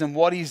Jesus is and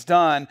what he's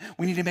done,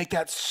 we need to make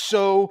that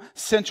so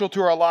central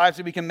to our lives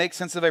that we can make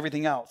sense of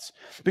everything else.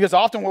 Because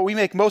often what we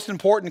make most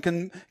important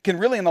can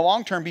really in the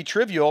long term be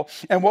trivial,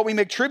 and what we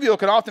make trivial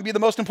can often be the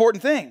most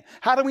important thing.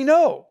 How do we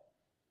know?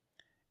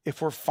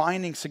 If we're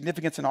finding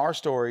significance in our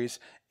stories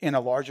in a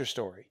larger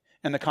story,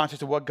 in the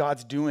context of what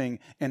God's doing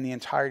in the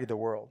entirety of the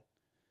world.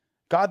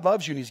 God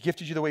loves you and he's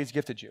gifted you the way he's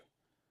gifted you.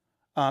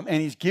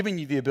 And he's giving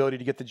you the ability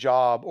to get the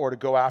job or to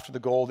go after the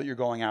goal that you're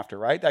going after,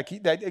 right?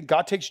 That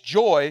God takes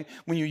joy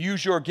when you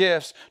use your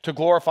gifts to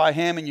glorify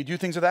him and you do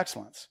things with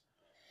excellence.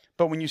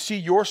 But when you see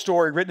your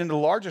story written into the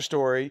larger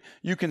story,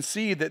 you can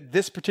see that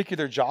this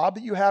particular job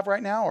that you have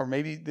right now, or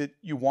maybe that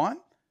you want,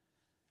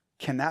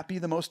 can that be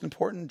the most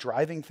important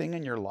driving thing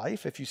in your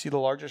life if you see the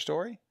larger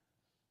story?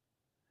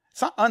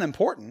 It's not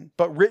unimportant,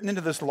 but written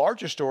into this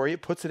larger story,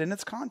 it puts it in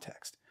its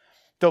context.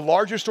 The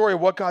larger story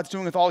of what God's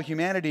doing with all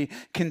humanity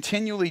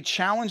continually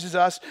challenges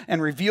us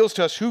and reveals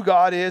to us who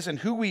God is and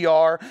who we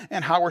are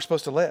and how we're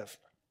supposed to live.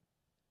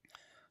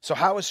 So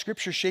how is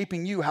Scripture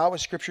shaping you? How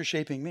is Scripture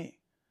shaping me?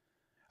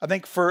 I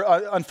think for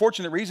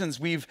unfortunate reasons,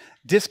 we've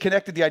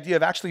disconnected the idea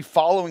of actually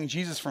following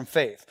Jesus from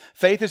faith.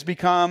 Faith has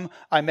become,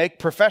 I make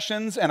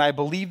professions and I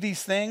believe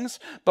these things,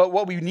 but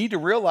what we need to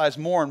realize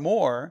more and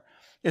more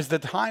is the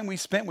time we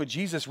spent with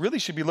Jesus really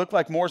should be looked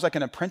like more as like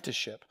an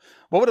apprenticeship.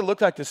 What would it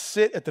look like to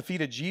sit at the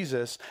feet of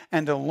Jesus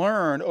and to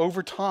learn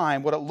over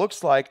time what it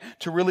looks like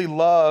to really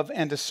love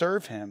and to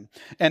serve him?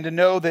 And to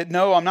know that,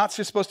 no, I'm not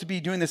just supposed to be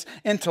doing this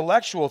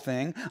intellectual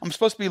thing. I'm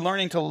supposed to be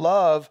learning to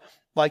love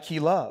like he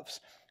loves,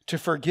 to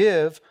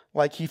forgive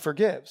like he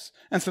forgives.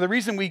 And so the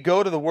reason we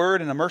go to the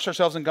Word and immerse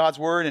ourselves in God's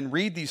Word and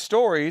read these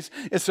stories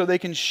is so they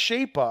can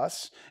shape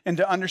us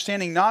into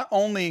understanding not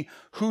only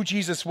who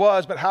Jesus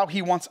was, but how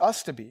he wants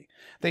us to be.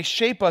 They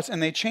shape us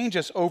and they change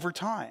us over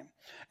time.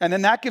 And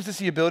then that gives us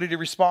the ability to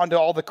respond to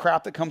all the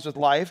crap that comes with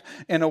life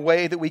in a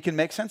way that we can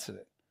make sense of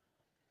it.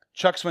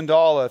 Chuck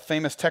Swindoll, a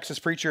famous Texas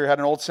preacher, had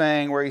an old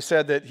saying where he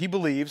said that he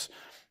believes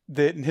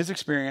that in his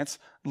experience,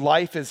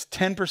 life is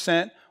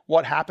 10%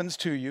 what happens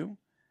to you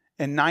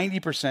and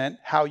 90%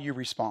 how you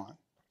respond.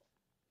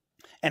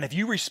 And if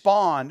you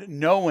respond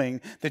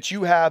knowing that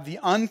you have the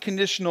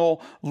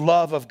unconditional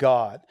love of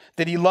God,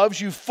 that he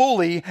loves you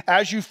fully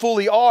as you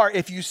fully are,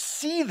 if you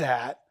see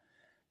that,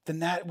 then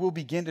that will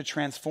begin to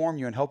transform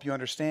you and help you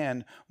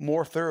understand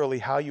more thoroughly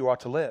how you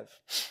ought to live.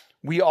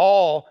 We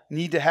all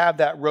need to have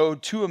that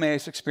road to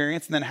Emmaus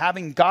experience. And then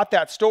having got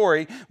that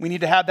story, we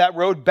need to have that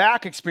road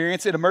back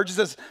experience. It emerges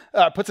us,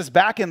 puts us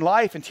back in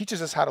life and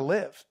teaches us how to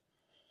live.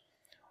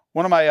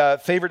 One of my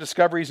favorite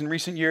discoveries in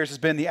recent years has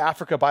been the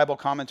Africa Bible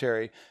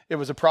Commentary. It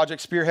was a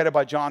project spearheaded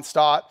by John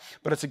Stott,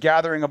 but it's a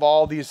gathering of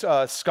all these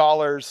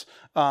scholars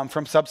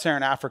from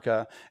sub-Saharan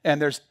Africa.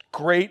 And there's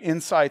great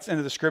insights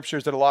into the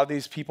scriptures that a lot of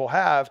these people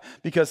have,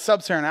 because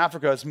sub-Saharan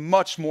Africa is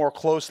much more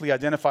closely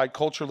identified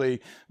culturally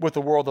with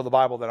the world of the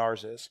Bible than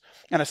ours is.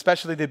 And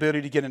especially the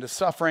ability to get into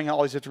suffering and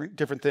all these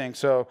different things.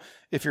 So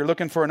if you're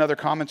looking for another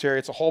commentary,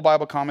 it's a whole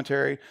Bible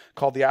commentary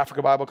called the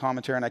Africa Bible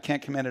Commentary, and I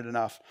can't commend it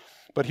enough.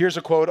 But here's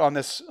a quote on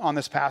this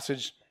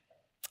passage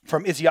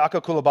from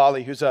Isiaka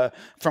Koulibaly, who's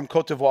from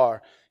Côte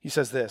d'Ivoire. He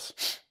says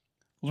this: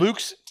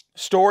 Luke's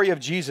story of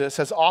Jesus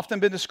has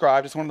often been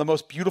described as one of the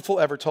most beautiful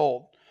ever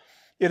told.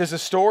 It is a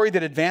story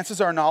that advances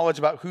our knowledge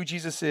about who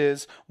Jesus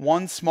is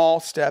one small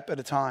step at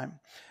a time.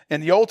 In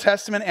the Old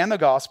Testament and the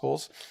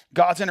Gospels,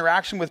 God's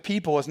interaction with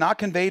people is not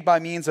conveyed by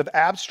means of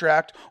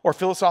abstract or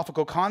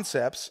philosophical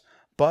concepts,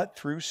 but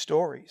through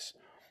stories.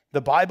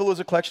 The Bible is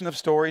a collection of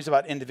stories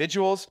about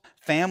individuals,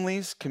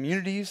 families,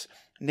 communities,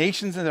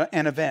 nations,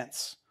 and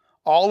events,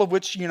 all of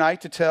which unite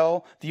to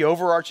tell the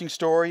overarching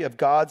story of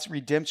God's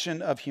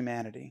redemption of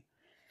humanity.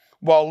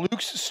 While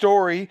Luke's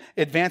story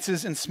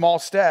advances in small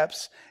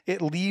steps,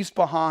 it leaves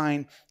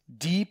behind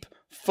deep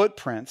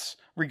footprints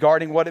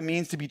regarding what it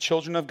means to be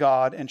children of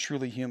God and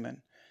truly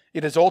human.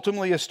 It is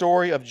ultimately a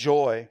story of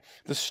joy,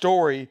 the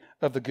story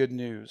of the good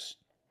news.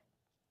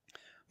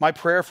 My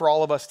prayer for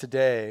all of us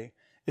today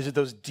is that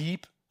those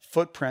deep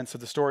footprints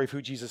of the story of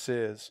who Jesus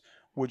is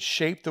would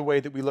shape the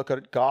way that we look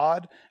at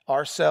God,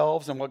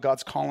 ourselves, and what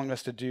God's calling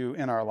us to do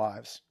in our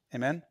lives.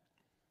 Amen?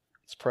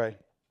 Let's pray.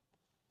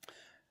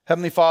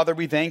 Heavenly Father,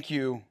 we thank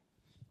you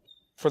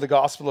for the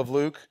Gospel of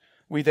Luke.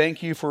 We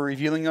thank you for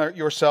revealing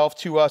yourself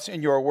to us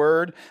in your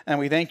word, and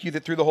we thank you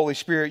that through the Holy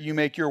Spirit you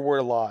make your word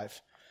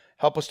alive.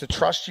 Help us to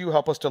trust you,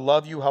 help us to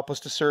love you, help us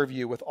to serve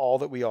you with all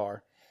that we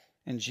are.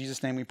 In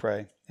Jesus' name we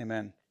pray.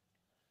 Amen.